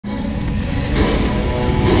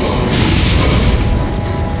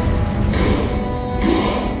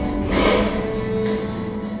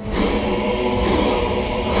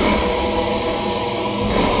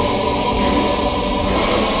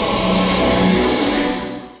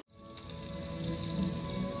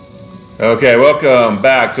Okay, welcome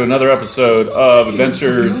back to another episode of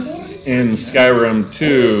Adventures in Skyrim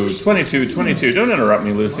 22. Don't interrupt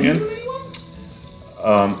me, Lucian.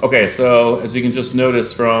 Okay, so as you can just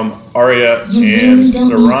notice from Arya and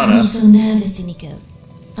Serana, so nervous, Inigo.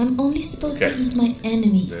 I'm only supposed to eat my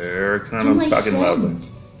enemies. They're kind of talking loudly.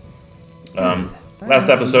 Last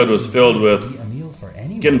episode was filled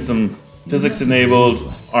with getting some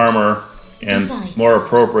physics-enabled armor and more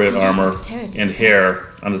appropriate armor and hair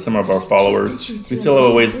onto some of our followers. We still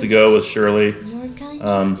have a ways to go with Shirley. Your kind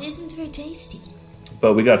just isn't very tasty.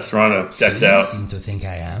 But we got Serana decked out. Seem to think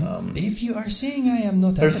I am. If you are saying I am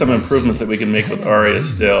not, There's some improvements that we can make with Arya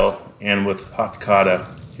still, and with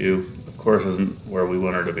Hatkata, who of course isn't where we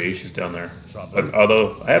want her to be. She's down there. But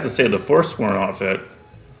although I have to say the Forsworn outfit,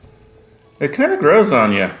 it kind of grows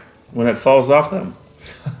on you when it falls off them.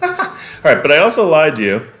 Alright, but I also lied to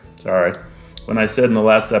you. Sorry. When I said in the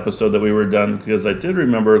last episode that we were done, because I did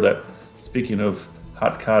remember that, speaking of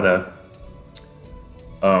Hatkata,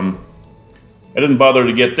 I didn't bother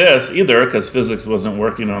to get this either because physics wasn't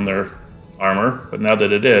working on their armor, but now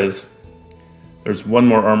that it is, there's one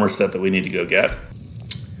more armor set that we need to go get.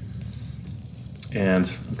 And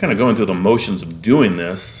I'm kind of going through the motions of doing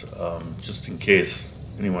this, just in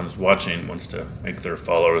case anyone who's watching wants to make their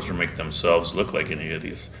followers or make themselves look like any of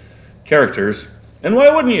these characters. And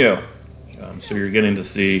why wouldn't you? So you're getting to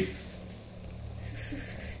see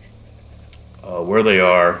where they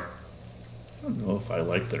are. I don't know if I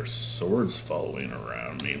like their swords following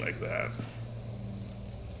around me like that.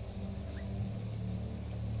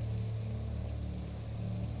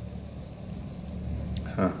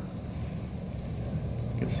 Huh.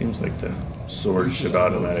 It seems like the sword should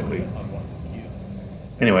automatically.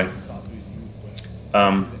 Anyway.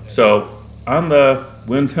 So on the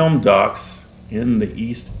Windhelm docks in the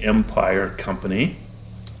East Empire Company,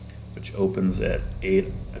 which opens at 8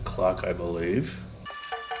 o'clock, I believe.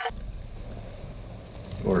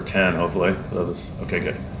 Or 10, hopefully. Okay,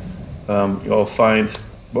 good. You'll find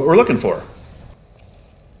what we're looking for.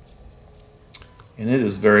 And it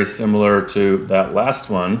is very similar to that last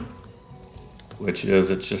one, which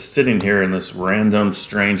is it's just sitting here in this random,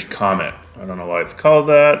 strange comet. I don't know why it's called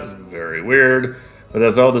that. It's very weird. But it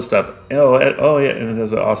has all this stuff. Oh, yeah, and it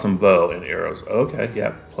has an awesome bow and arrows. Okay,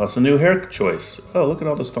 yeah. Plus a new hair choice. Oh, look at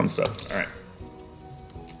all this fun stuff.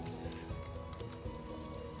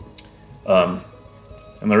 All right.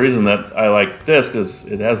 And the reason that I like this is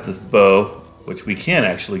it has this bow, which we can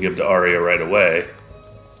actually give to Arya right away.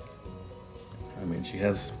 I mean, she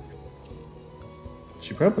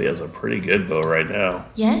probably has a pretty good bow right now.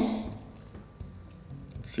 Yes?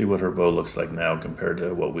 Let's see what her bow looks like now compared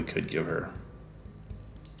to what we could give her.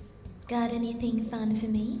 Got anything fun for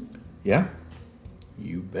me? Yeah,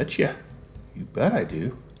 you betcha. You bet I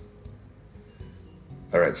do.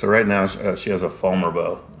 All right, so right now she has a Falmer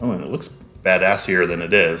bow. Oh, and it looks badassier than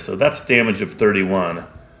it is. So that's damage of 31.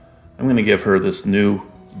 I'm going to give her this new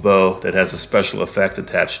bow that has a special effect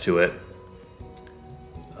attached to it.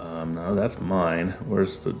 No, that's mine.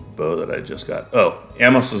 Where's the bow that I just got? Oh,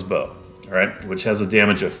 Amos's bow. All right, which has a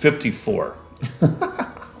damage of 54.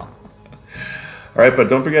 Alright, but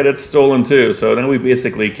don't forget it's stolen too, so then we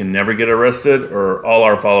basically can never get arrested or all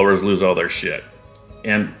our followers lose all their shit.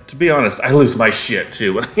 And to be honest, I lose my shit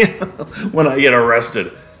too when I get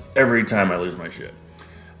arrested. Every time I lose my shit.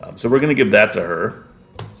 So we're going to give that to her.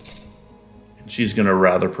 And she's going to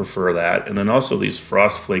rather prefer that. And then also these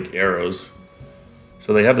Frostflake arrows.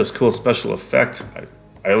 So they have this cool special effect.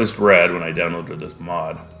 I at least read when I downloaded this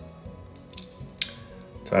mod.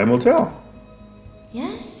 Time will tell.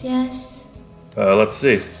 Yes, yes. Let's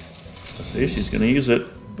see. She's going to use it.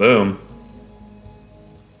 Boom.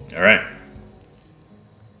 All right.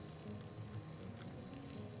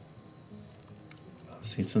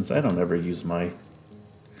 See, since I don't ever use I'm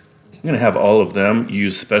going to have all of them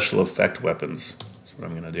use special effect weapons. That's what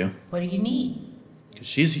I'm going to do. What do you need? Because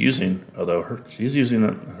she's using, she's using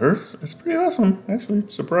hers. It's pretty awesome. Actually,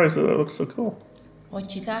 surprised that looks so cool.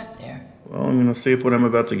 What you got there? Well, I'm going to see if what I'm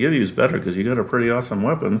about to give you is better because you got a pretty awesome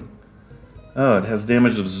weapon. Oh, it has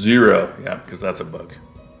damage of 0. Yeah, because that's a bug.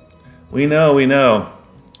 We know.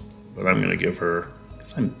 But I'm going to give her,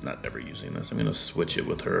 because I'm not ever using this, I'm going to switch it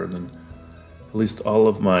with her. And then at least all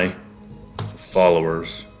of my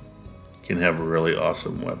followers can have really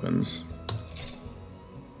awesome weapons.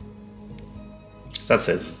 So that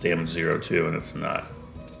says it's damage 0 too, and it's not.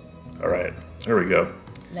 All right, there we go.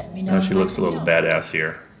 Let me know. Now she looks a little badass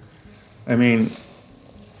here. I mean,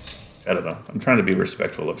 I don't know. I'm trying to be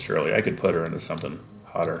respectful of Shirley. I could put her into something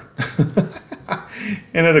hotter.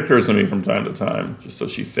 And it occurs to me from time to time, just so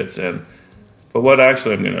she fits in. But what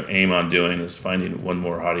actually I'm going to aim on doing is finding one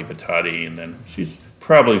more hottie patati, and then she's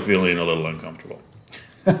probably feeling a little uncomfortable.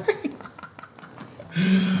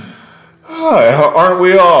 Aren't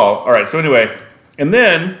we all? All right, so anyway, and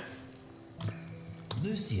then...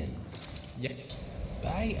 Lucian. Yeah.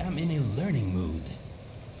 I am in a learning mood.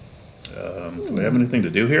 Do I have anything to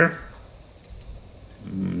do here?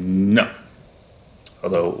 No.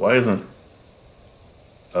 Although, why isn't...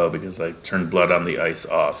 Oh, because I turned blood on the ice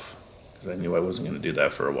off. Because I knew I wasn't going to do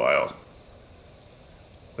that for a while.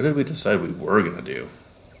 What did we decide we were going to do?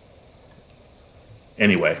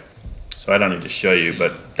 Anyway, so I don't need to show you,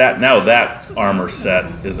 but that armor set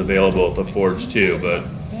is available at the Forge too, but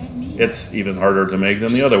it's even harder to make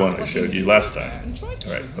than the other one I showed you last time.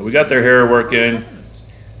 Alright, so we got their hair working,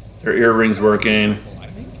 their earrings working,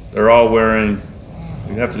 they're all wearing...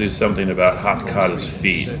 We have to do something about Hot Kata's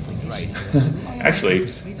feet. Actually,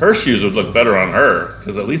 her shoes would look better on her,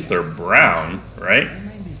 because at least they're brown, right?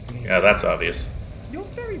 Yeah, that's obvious. You're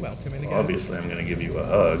very welcome in Well, obviously, I'm going to give you a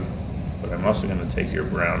hug, but I'm also going to take your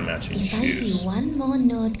brown matching If I shoes. see one more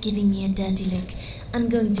node giving me a dirty look, I'm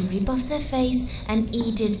going to rip off their face and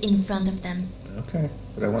eat it in front of them. Okay,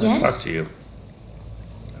 but I want Yes? to talk to you.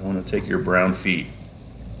 I want to take your brown feet.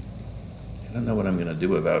 I don't know what I'm going to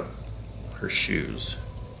do about her shoes.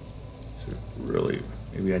 So really,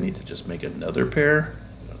 maybe I need to just make another pair?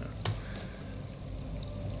 I don't know.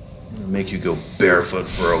 I'm going to make you go barefoot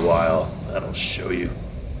for a while. That'll show you.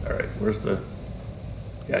 Alright, where's the...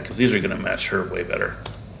 Yeah, because these are going to match her way better.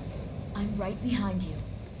 I'm right behind you.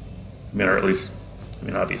 I mean, or at least... I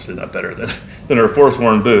mean, obviously not better than her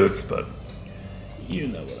Forsworn boots, but... You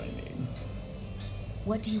know what I mean.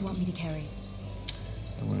 What do you want me to carry?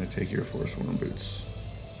 I want to take your Forsworn boots.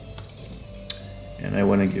 And I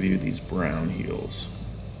want to give you these brown heels.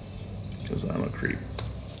 Because I'm a creep.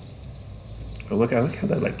 Oh, look, I like how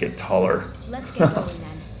that get taller. Let's get going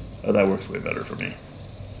then. Oh, that works way better for me.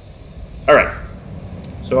 Alright.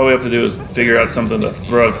 So all we have to do is figure out something to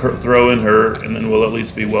throw in her, and then we'll at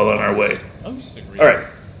least be well on our way. Alright.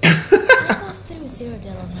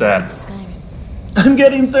 Sad. I'm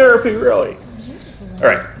getting therapy, really.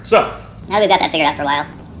 Alright, so. Now we've got that figured out for a while.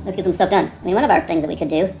 Let's get some stuff done. I mean, one of our things that we could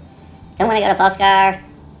do. Don't want to go to Falskar.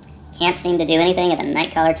 Can't seem to do anything at the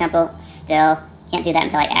Nightcaller Temple. Still. Can't do that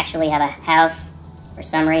until I actually have a house. For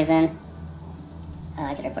some reason.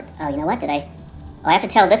 I could report. Oh, you know what? Did I? Oh, I have to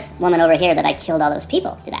tell this woman over here that I killed all those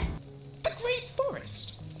people. Do that. The Great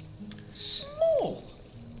Forest. Small.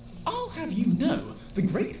 I'll have you know, the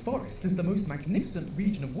Great Forest is the most magnificent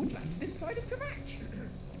region of woodland this side of Kavach.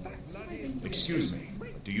 Excuse me.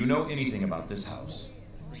 Do you know anything about this house?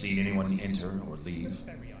 Seen anyone enter or leave?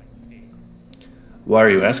 Why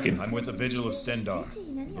are you asking? I'm with the Vigil of Stendar.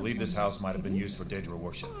 I believe this house might have been used for Daedra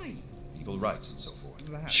worship, evil rites, and so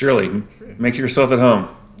forth. Surely, make yourself at home.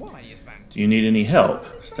 Why is that? Do you need any help?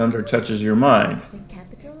 Stendar touches your mind.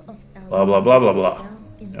 Blah, blah, blah, blah, blah.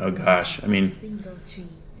 Oh gosh, I mean,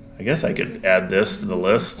 I guess I could add this to the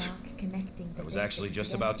list. I was actually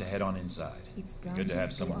just about to head on inside. Good to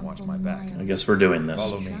have someone watch my back. I guess we're doing this.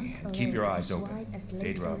 Follow me and keep your eyes open.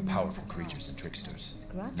 Daedra are powerful creatures and tricksters.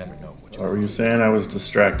 Never know what What were you saying? I was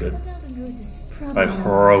distracted by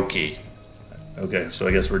Hiroki. Okay, so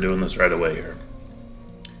I guess we're doing this right away here.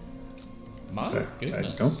 My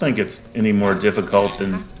goodness. I don't think it's any more difficult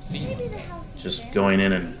than just going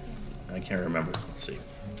in and... I can't remember. Let's see.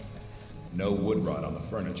 No wood rot on the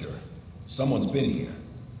furniture. Someone's been here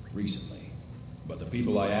recently, but the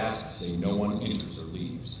people I asked say no one enters or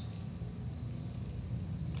leaves.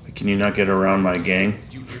 Can you not get around my gang?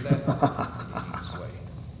 Did you hear that? This way.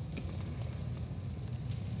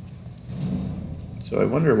 So I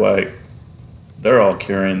wonder why they're all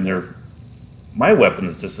carrying their... My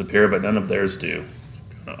weapons disappear, but none of theirs do.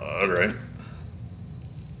 All right.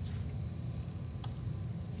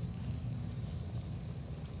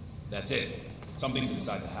 That's it. Something's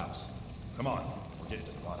inside the house. Come on, we're getting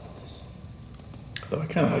to the bottom of this. Though I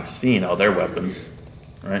kind of like seeing all their weapons,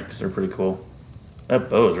 right? Because they're pretty cool. That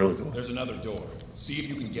bow is really cool. There's another door. See if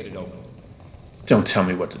you can get it open. Don't tell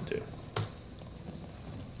me what to do.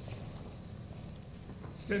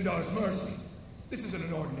 Stendar's mercy. This isn't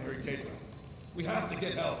an ordinary Daedra. We have to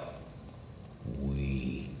get help.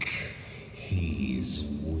 Weak.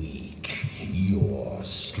 He's weak. You're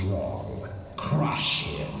strong. Crush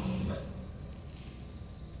him.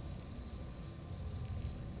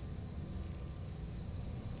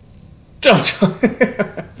 Don't tell me.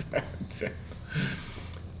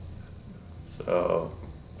 So,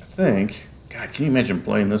 I think... God, can you imagine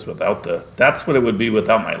playing this without the... That's what it would be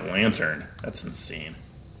without my lantern. That's insane.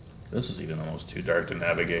 This is even almost too dark to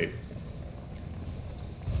navigate.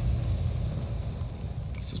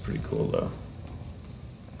 This is pretty cool, though.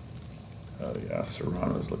 Oh, yeah,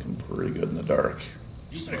 Serrano's looking pretty good in the dark.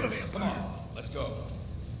 Come on, let's go.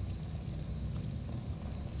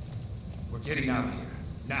 We're getting out of here.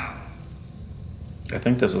 Now. I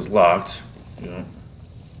think this is locked. Yeah.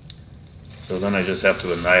 So then I just have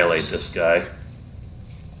to annihilate this guy.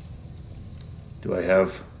 Do I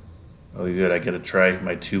have... Oh, good, I get to try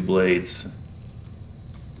my 2 blades.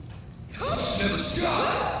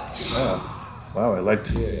 Oh, wow, I like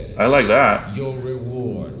that. Your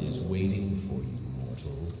reward is waiting for you,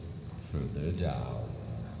 mortal. Further down.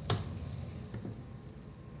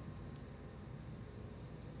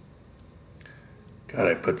 God,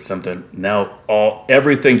 I put something... Now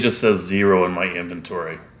everything just says 0 in my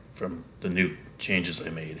inventory from the new changes I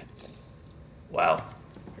made. Wow.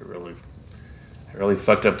 I really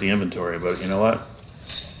fucked up the inventory, but you know what?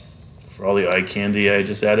 For all the eye candy I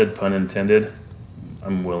just added, pun intended,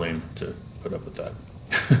 I'm willing to put up with that.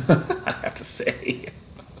 I have to say.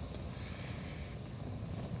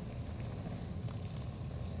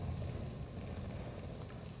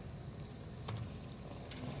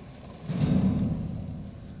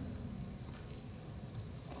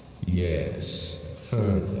 Yes,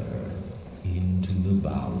 further into the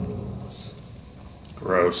bowels.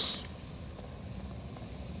 Gross.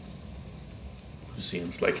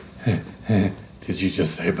 Seems like, did you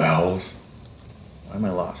just say bowels? Why am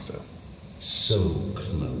I lost, though? So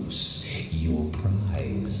close. Your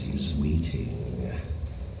prize is waiting.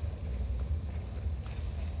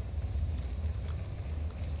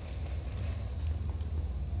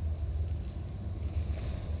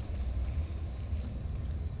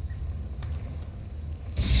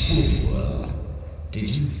 Fool. Did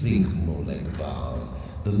you think Molegbal,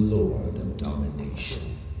 the Lord of Domination,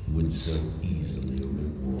 would so easily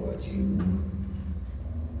reward you?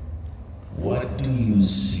 What do you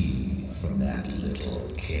see from that little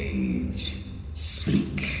cage?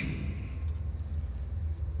 Speak.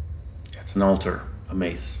 It's an altar, a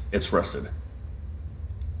mace. It's rusted.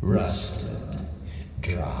 Rusted.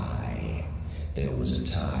 Dry. There was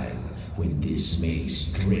a time when this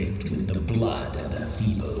mace dripped with the blood of the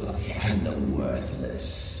feeble and the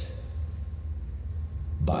worthless.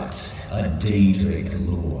 But a Daedric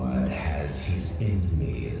lord has his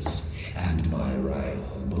enemies, and my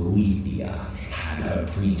rival Boethia had her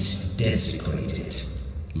priest desecrated,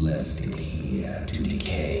 left it here to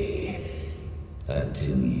decay,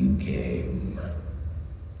 until you came.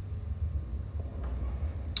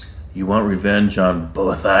 You want revenge on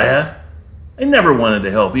Boethia? I never wanted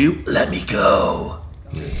to help you. Let me go.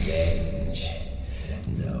 Revenge?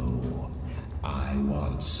 No, I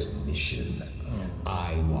want submission.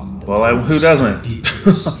 I want the who doesn't?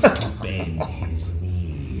 to bend his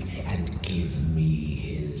knee and give me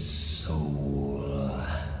his soul.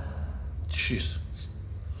 Jeez.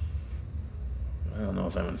 I don't know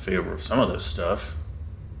if I'm in favor of some of this stuff.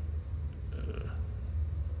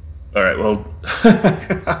 All right, well,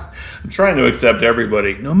 I'm trying to accept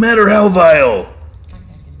everybody, no matter how vile. I think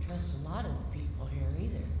I can trust a lot of the people here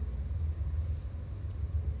either.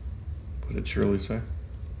 What did Shirley say?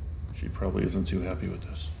 She probably isn't too happy with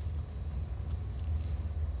this.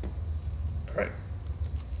 All right.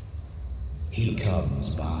 He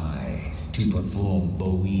comes by to perform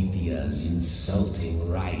Boethia's insulting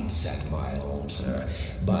rites at my altar,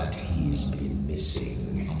 but he's been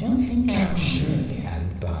missing. I don't think I'm Captured good.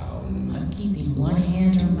 and bound. I'm keeping one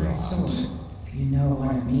hand on my sword, if you know what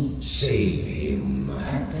I mean. Save him.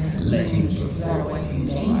 That doesn't Let mean him you should run perform away from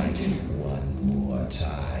his danger. rite one more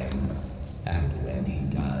time. And when he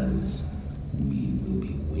does, we will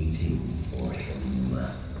be waiting for him.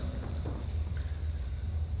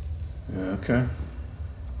 Okay.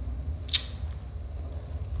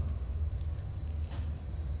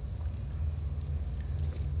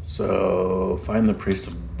 So, find the priest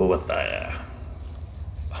of Boethia.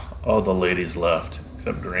 All the ladies left,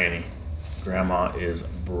 except Granny. Grandma is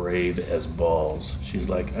brave as balls. She's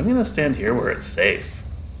like, I'm gonna stand here where it's safe.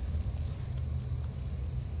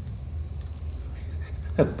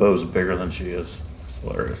 That bow's bigger than she is. It's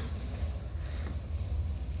hilarious.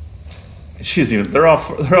 She's even, they're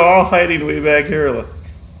all hiding way back here. Like,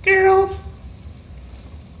 girls.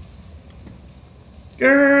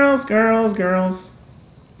 Girls, girls, girls.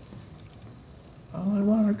 All I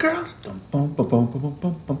want are girls. Dum, bum, bum, bum, bum,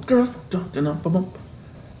 bum, bum, girls. Dum, dum, dum, bum, bum.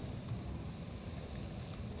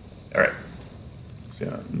 All right. So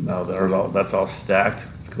yeah, now that's all stacked.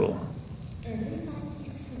 It's cool.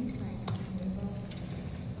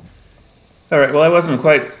 All right. Well, I wasn't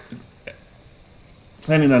quite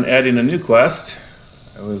planning on adding a new quest.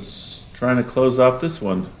 I was trying to close off this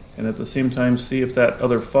one, and at the same time see if that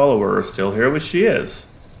other follower is still here, which she is.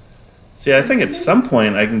 See, I think at some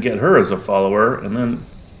point I can get her as a follower, and then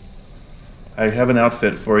I have an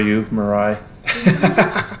outfit for you, Mirai.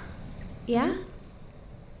 Yeah?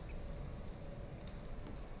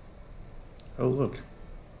 Oh, look.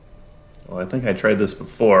 Well, I think I tried this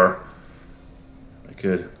before. I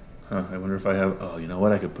could... Huh, I wonder if I have... Oh, you know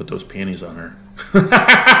what? I could put those panties on her.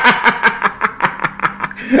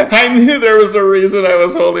 I knew there was a reason I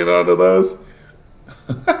was holding on to those.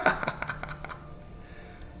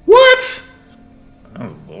 What? That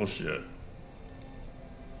was bullshit.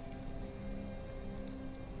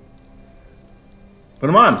 Put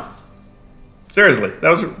them on. Seriously, that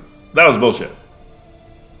was bullshit.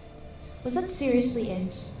 Was that seriously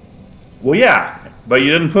it? Well, yeah, but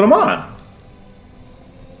you didn't put them on.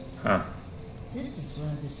 Huh. This is one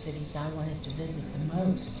of the cities I wanted to visit the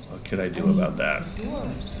most. What could I do about that?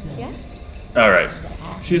 Yes? Alright.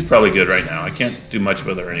 She's probably good right now. I can't do much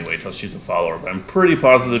with her anyway till she's a follower, but I'm pretty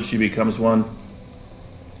positive she becomes one.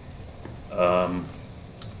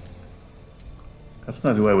 That's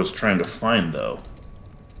not who I was trying to find, though.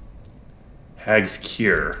 Hag's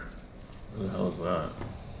Cure. Where the hell is that?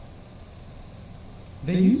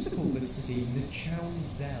 They used to call this city the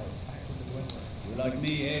Chow-Zel back with the weather. You like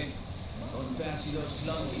me, eh? Don't fancy those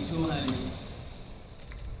clunky two-handed.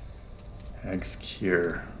 Hag's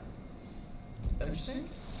Cure. Understand?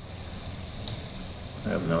 I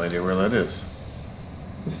have no idea where that is.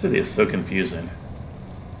 This city is so confusing.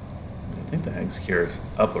 I think the Hag's Cure is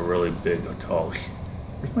up a really big, tall...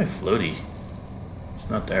 Where's my floaty? It's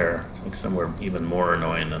not there. It's like somewhere even more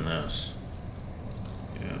annoying than this.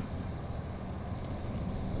 Yeah.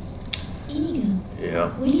 Inigo,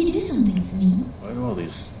 Yeah. will you do something for me? Why do all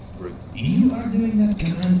these... You are doing that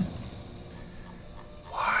command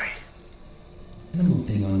Why? animal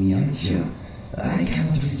thing on me, aren't you? I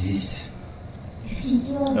cannot resist.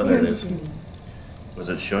 You are Oh, there it very is. silly. Was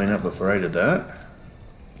it showing up before I did that?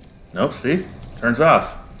 Nope, see? Turns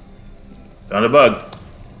off. Found a bug.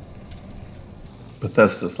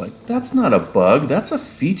 Bethesda's like, that's not a bug, that's a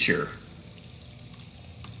feature.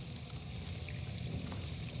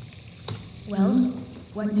 Well,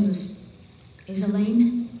 what news? Is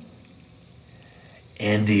Elaine?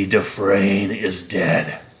 Andy Dufresne is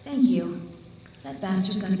dead. Thank you. That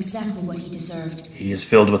bastard got exactly what he deserved. He is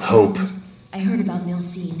filled with hope. I heard about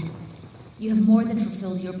Nilsine. You have more than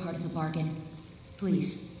fulfilled your part of the bargain.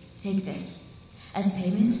 Please, take this as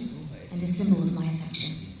payment and a symbol of my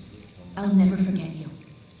affection. I'll never forget you.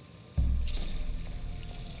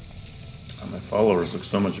 My followers look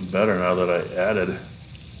so much better now that I added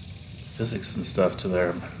physics and stuff to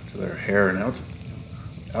their hair and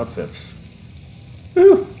outfits.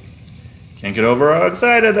 Woo! Can't get over how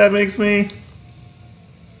excited that makes me.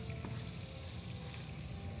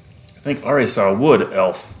 I think Ari saw a wood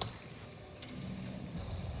elf.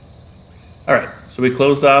 Alright, so we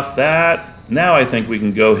closed off that. Now I think we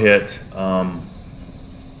can go hit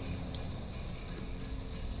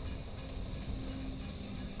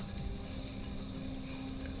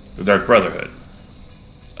the Dark Brotherhood.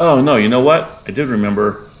 Oh no, you know what? I did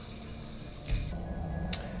remember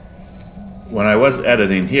when I was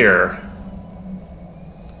editing here,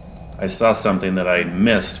 I saw something that I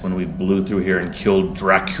missed when we blew through here and killed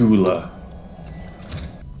Dracula.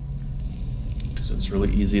 Because it's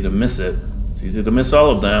really easy to miss it. It's easy to miss all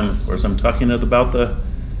of them. Of course, I'm talking about the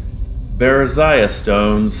Bereziah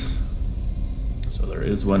stones. So there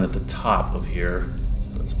is one at the top of here.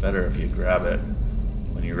 So it's better if you grab it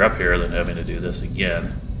when you're up here than having to do this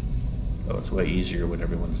again. Oh, it's way easier when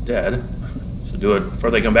everyone's dead. So do it before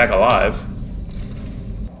they come back alive.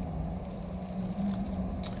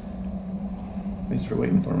 Thanks for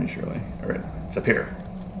waiting for me, Shirley. Alright, it's up here.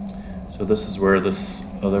 So this is where this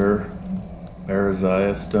other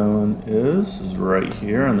Bereziah stone is right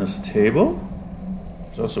here on this table.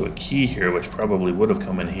 There's also a key here, which probably would have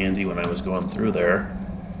come in handy when I was going through there.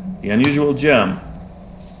 The unusual gem.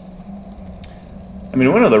 I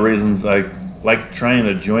mean, one of the reasons I like trying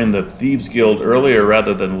to join the Thieves Guild earlier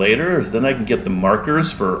rather than later is then I can get the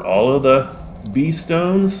markers for all of the B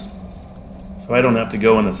stones. So I don't have to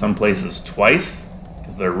go into some places twice,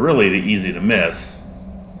 because they're really easy to miss.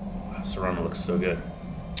 Wow, Serrano looks so good.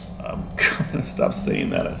 I'm going to stop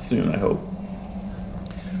saying that soon, I hope.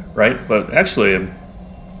 Right? But actually, I'm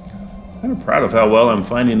kind of proud of how well I'm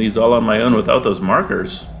finding these all on my own without those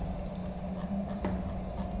markers.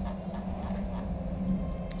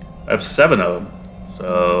 I have 7 of them.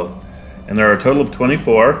 So, and there are a total of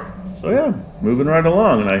 24. So yeah, moving right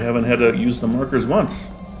along, and I haven't had to use the markers once.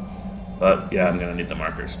 But yeah, I'm going to need the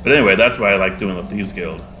markers. But anyway, that's why I like doing the Thieves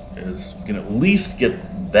Guild, is you can at least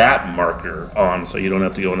get that marker on so you don't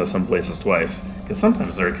have to go into some places twice. Because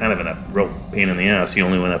sometimes they're kind of in a real pain in the ass. You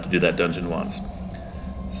only want to have to do that dungeon once.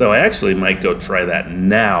 So I actually might go try that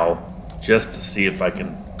now just to see if I can...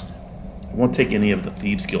 I won't take any of the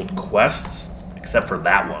Thieves Guild quests except for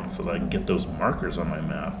that one so that I can get those markers on my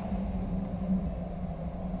map.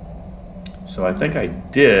 So I think I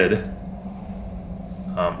did...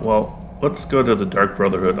 well, let's go to the Dark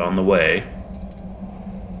Brotherhood on the way.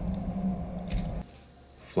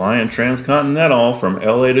 Flying transcontinental from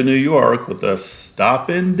LA to New York with a stop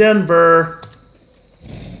in Denver.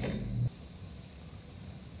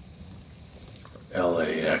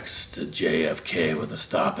 LAX to JFK with a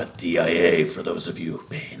stop at DIA for those of you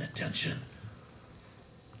paying attention.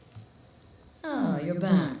 Ah, you're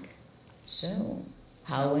back. So,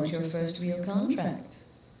 how went your first real contract?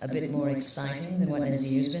 A bit more exciting than what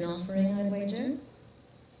Nazir's been offering, I'd wager?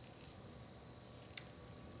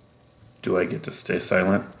 Do I get to stay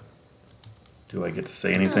silent? Do I get to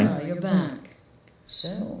say anything? Ah, you're back.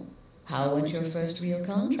 So, how went your first real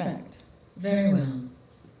contract? Very well.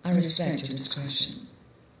 I respect your discretion.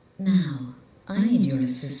 Now, I need your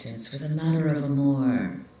assistance with a matter of a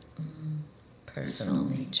more personal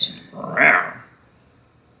nature.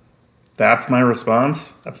 That's my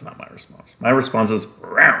response? That's not my response. My response is,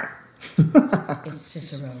 row. It's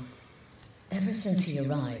Cicero. Ever since he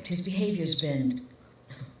arrived, his behavior's been,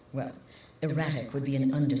 well, erratic would be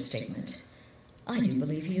an understatement. I do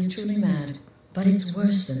believe he is truly mad, but it's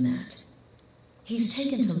worse than that. He's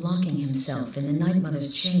taken to locking himself in the Night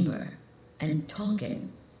Mother's chamber and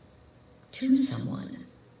talking to someone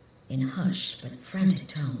in hushed but frantic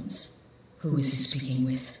tones. Who is he speaking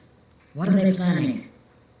with? What are they planning?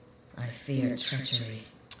 I fear treachery.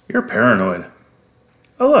 You're paranoid.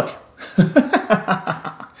 Oh, look.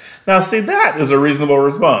 Now, see, that is a reasonable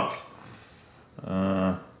response.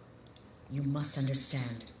 You must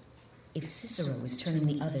understand. If Cicero is turning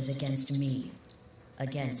the others against me,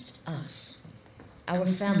 against us, our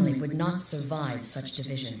family would not survive such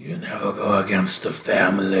division. You never go against the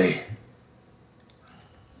family.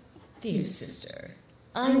 Dear sister,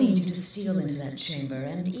 I need you to steal into that chamber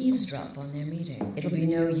and eavesdrop on their meeting. It'll be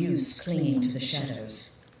no use clinging to the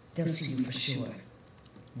shadows. They'll see you for sure.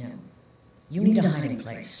 No, you need a hiding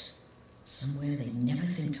place. Somewhere they'd never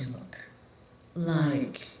think to look.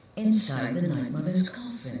 Like inside the Night Mother's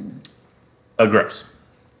coffin. Gross.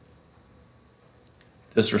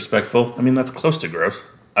 Disrespectful. I mean, that's close to gross.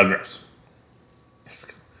 Gross.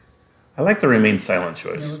 I like the remain silent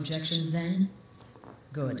choice. No objections then?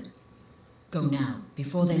 Good. Go now,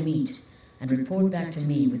 before they meet, and report back to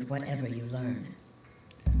me with whatever you learn.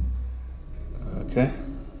 Okay.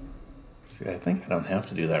 See, I think I don't have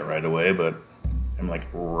to do that right away, but I'm like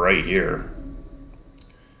right here.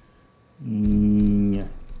 What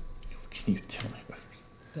can you tell me about yours?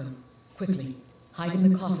 Go, quickly. Hide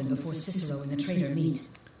in the coffin before Cicero and the traitor meet.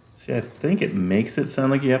 See, I think it makes it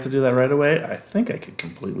sound like you have to do that right away. I think I could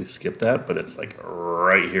completely skip that, but it's like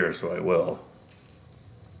right here, so I will.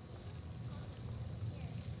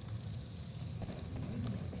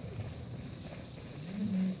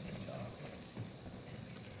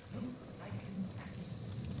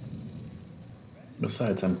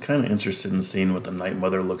 Besides, I'm kind of interested in seeing what the Night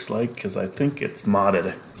Mother looks like, because I think it's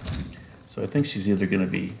modded. So I think she's either going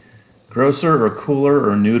to be grosser or cooler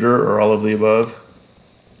or neuter or all of the above.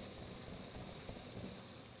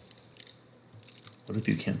 What if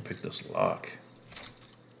you can't pick this lock?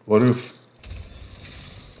 What if...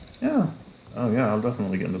 Yeah. Oh yeah, I'll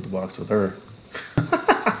definitely get into the box with her.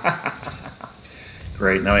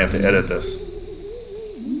 Great, now I have to edit this.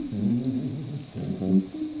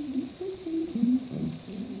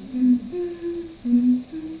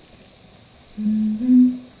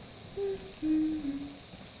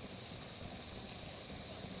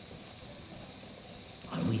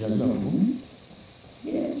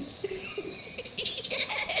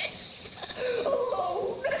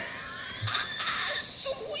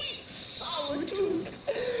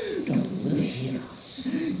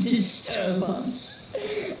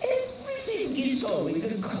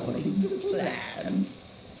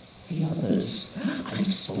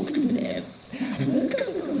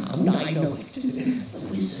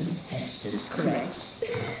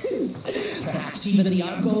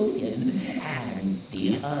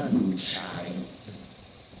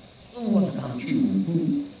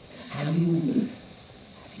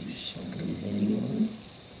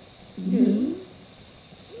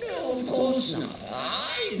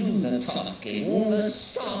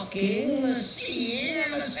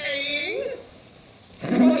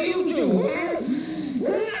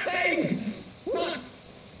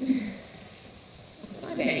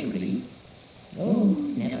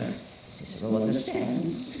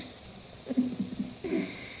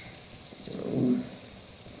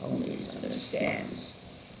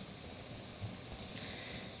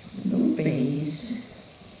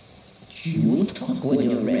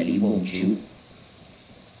 won't you?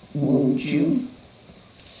 Won't you?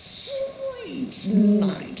 Sweet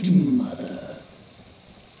night, mother.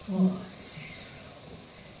 Poor Cicero.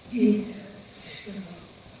 Dear Cicero.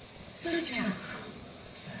 Such a humble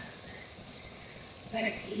servant. But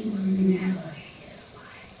he will never hear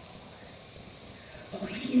my voice. For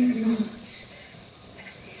he is not the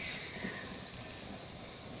listener.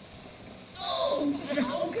 Oh, but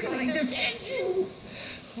how can I defend you?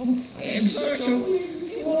 I am such a will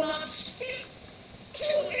you will not speak to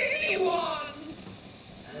anyone.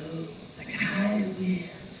 Oh, but I will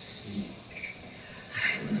speak. I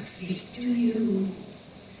will speak to you.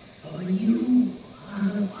 For you are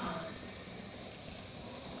the one.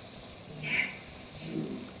 Yes, you.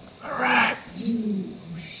 All right. You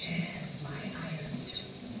who shares my iron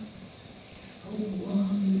tomb. Who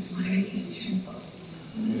warms my ancient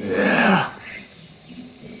bone. Yeah. I give you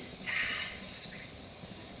this task.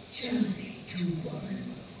 Journey to one.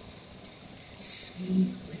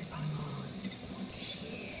 Speak with Armand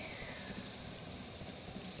Mortier.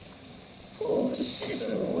 Poor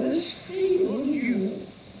Cicero has failed you.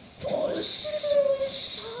 Poor Cicero is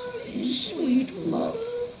sorry, sweet mother.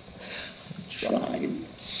 I tried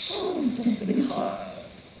so very hard,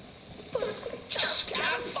 but I just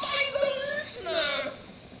can't find the listener.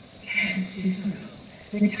 Dear Cicero,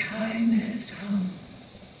 the time has come.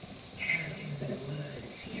 Tell him the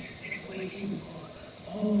words he has been waiting for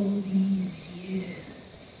all these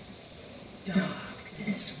years.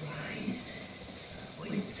 Darkness rises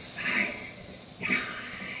when silence dies.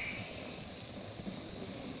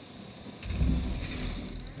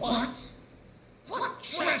 What? What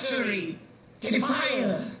treachery?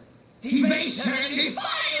 Defiler! Debaser and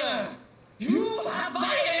defiler! You have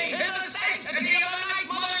violated the sanctity of the Night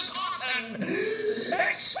Mother's coffin!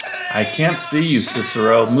 Explain! I can't see you,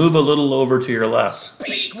 Cicero. Move a little over to your left.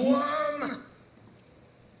 Speak, worm!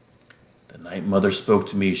 The Night Mother spoke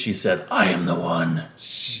to me. She said, I am the one.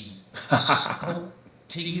 She spoke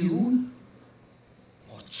to you?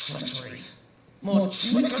 More treachery. More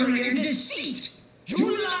trickery and deceit!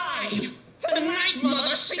 You lie! The Night Mother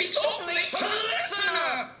speaks only to the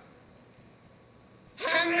listener!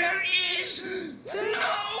 And there is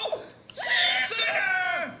no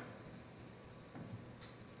listener!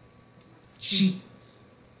 She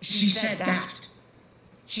said that.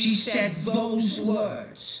 She said those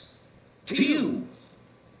words. To you.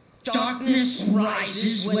 Darkness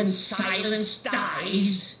rises when silence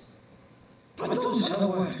dies. But those are the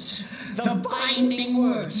words, the binding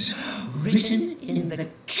words, written in the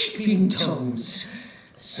keeping tomes.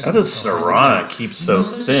 How does Serana keep so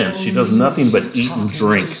thin? She does nothing but eat and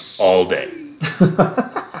drink all day.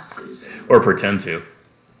 Or pretend to.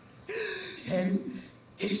 And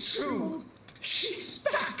it's true. She's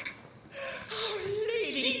back. Our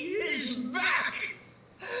Lady is back.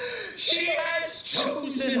 She has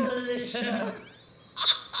chosen a listener.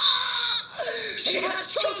 She has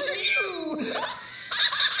chosen you.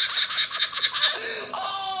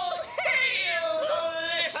 All hail the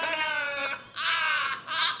listener.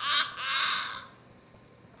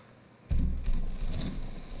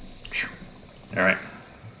 All right.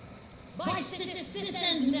 My this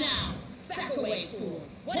ends now. Back away, fool.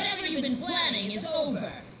 Whatever you've been planning is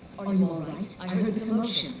over. Are you all right? I heard the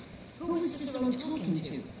commotion. Who is Cicero talking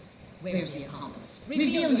to? Where's the accomplice?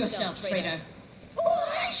 Reveal yourself, traitor.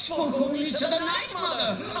 Oh, I spoke only to the Night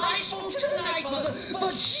Mother. I spoke to the Night Mother,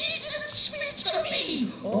 but she didn't speak to me.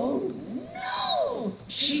 Oh, no.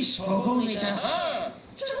 She spoke only to her,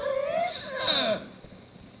 to the listener.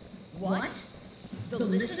 What? The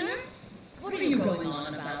listener? What are you going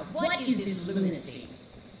on about? What is this lunacy?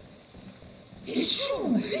 It's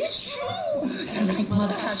true. It's true. The Night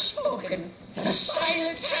Mother has spoken. The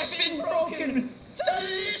silence has been broken. The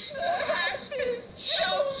listener has been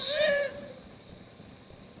chosen.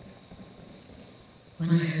 When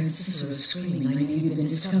I heard Cicero screaming, I knew you'd been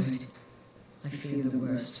discovered. I feared the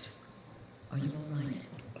worst. Are you all right?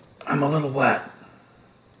 I'm a little wet.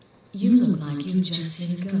 You look like you've just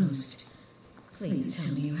seen a ghost. Please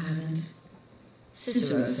tell me you haven't.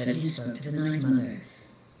 Cicero said he spoke to the Night Mother,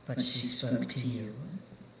 but she spoke to you.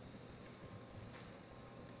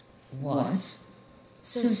 What?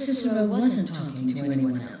 So Cicero wasn't talking to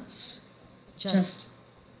anyone else. Just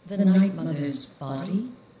the Night Mother's body?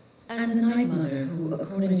 And the Night Mother, who,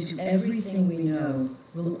 according to everything we know,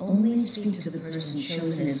 will only speak to the person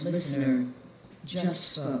chosen as listener, just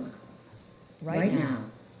spoke. Right now.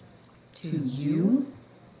 To you?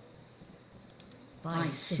 By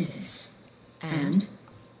Sithis. And?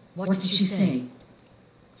 What did she say?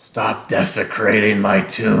 Stop desecrating my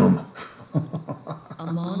tomb.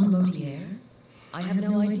 Amon Motier? I have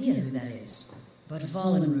no idea who that is. But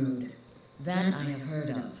Vollenrood, that I have heard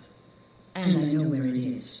of. And I know where it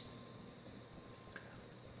is.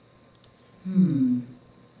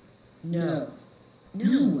 No.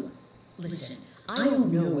 Listen, I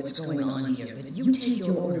don't know what's going on here, but you take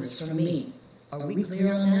your orders from me. Are we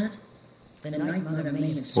clear on that? The Night Mother may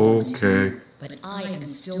have spoken to you, but I am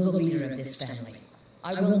still the leader of this family.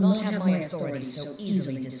 I will not have my authority so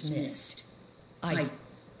easily dismissed. I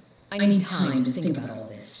need time to think about all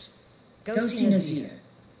this. Go see Nazir.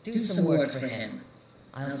 Do some work for him.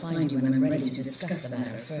 I'll find you when I'm ready to discuss the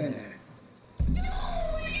matter further.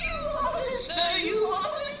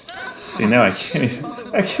 See, now I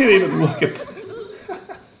can't even look at...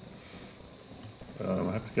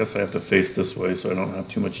 I guess I have to face this way so I don't have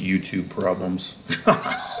too much YouTube problems.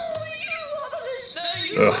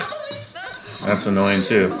 Ugh. That's annoying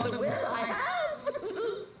too.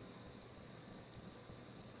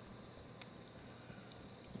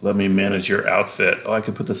 Let me manage your outfit. Oh, I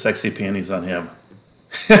could put the sexy panties on him.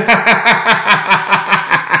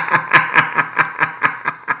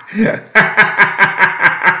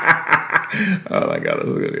 Oh my god, this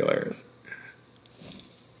is gonna be hilarious.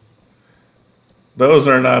 Those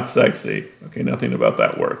are not sexy. Okay, nothing about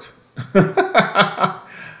that worked.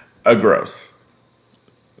 Gross.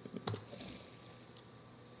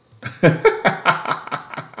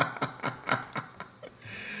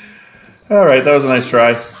 All right, that was a nice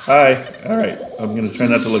try. Hi. All right, I'm going to try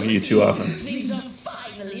not to look at you too often. Things are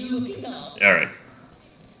finally looking up. All right.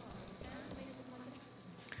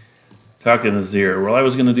 Talking to Nazir. Well, I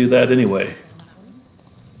was going to do that anyway.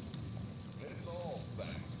 It's all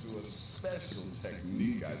thanks to a special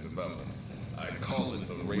technique I developed. I call it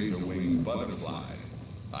the razor wing butterfly.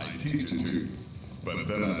 I teach it to you, but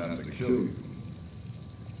then I'd have to kill you.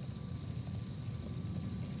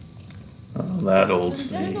 Oh, that old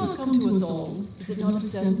Does that scene. not come to us all? Is it not a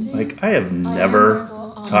certainty? Like, I have never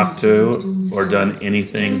talked to or done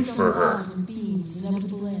anything for her.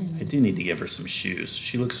 I do need to give her some shoes.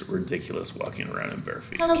 She looks ridiculous walking around in bare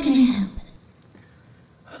feet. How can I help?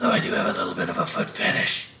 Although I do have a little bit of a foot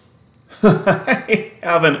fetish. I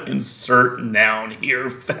have an insert noun here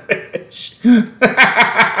fetish. Oh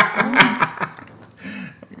my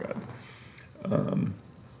god.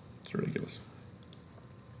 It's ridiculous.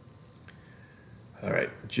 All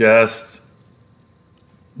right, just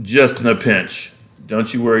in a pinch.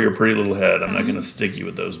 Don't you worry your pretty little head. I'm not going to stick you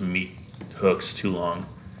with those meat hooks too long.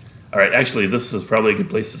 All right, actually, this is probably a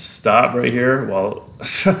good place to stop right here while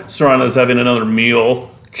Serana's having another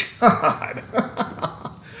meal. God.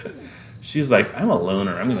 She's like, I'm a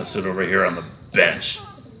loner. I'm going to sit over here on the bench.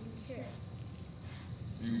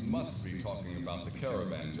 You must be talking about the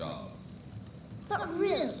caravan job. But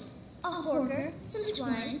really, a hoarder, some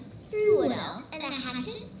twine, 3 wood elves, and a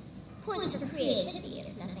hatchet? Points for creativity,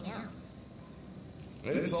 if nothing else.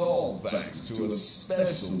 It's all thanks to a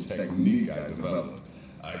special technique I developed.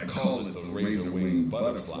 I call it the razor wing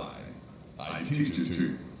butterfly. I teach it to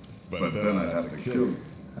you, but then I'd have to kill you.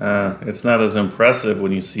 It's not as impressive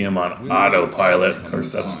when you see him on autopilot. Of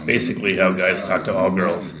course, that's basically how guys talk to all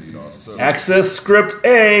girls. Access script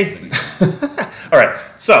A. All right,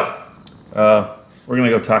 so we're going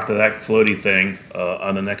to go talk to that floaty thing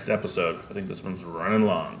on the next episode. I think this one's running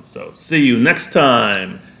long. So see you next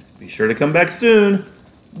time. Be sure to come back soon.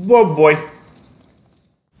 Whoa, boy.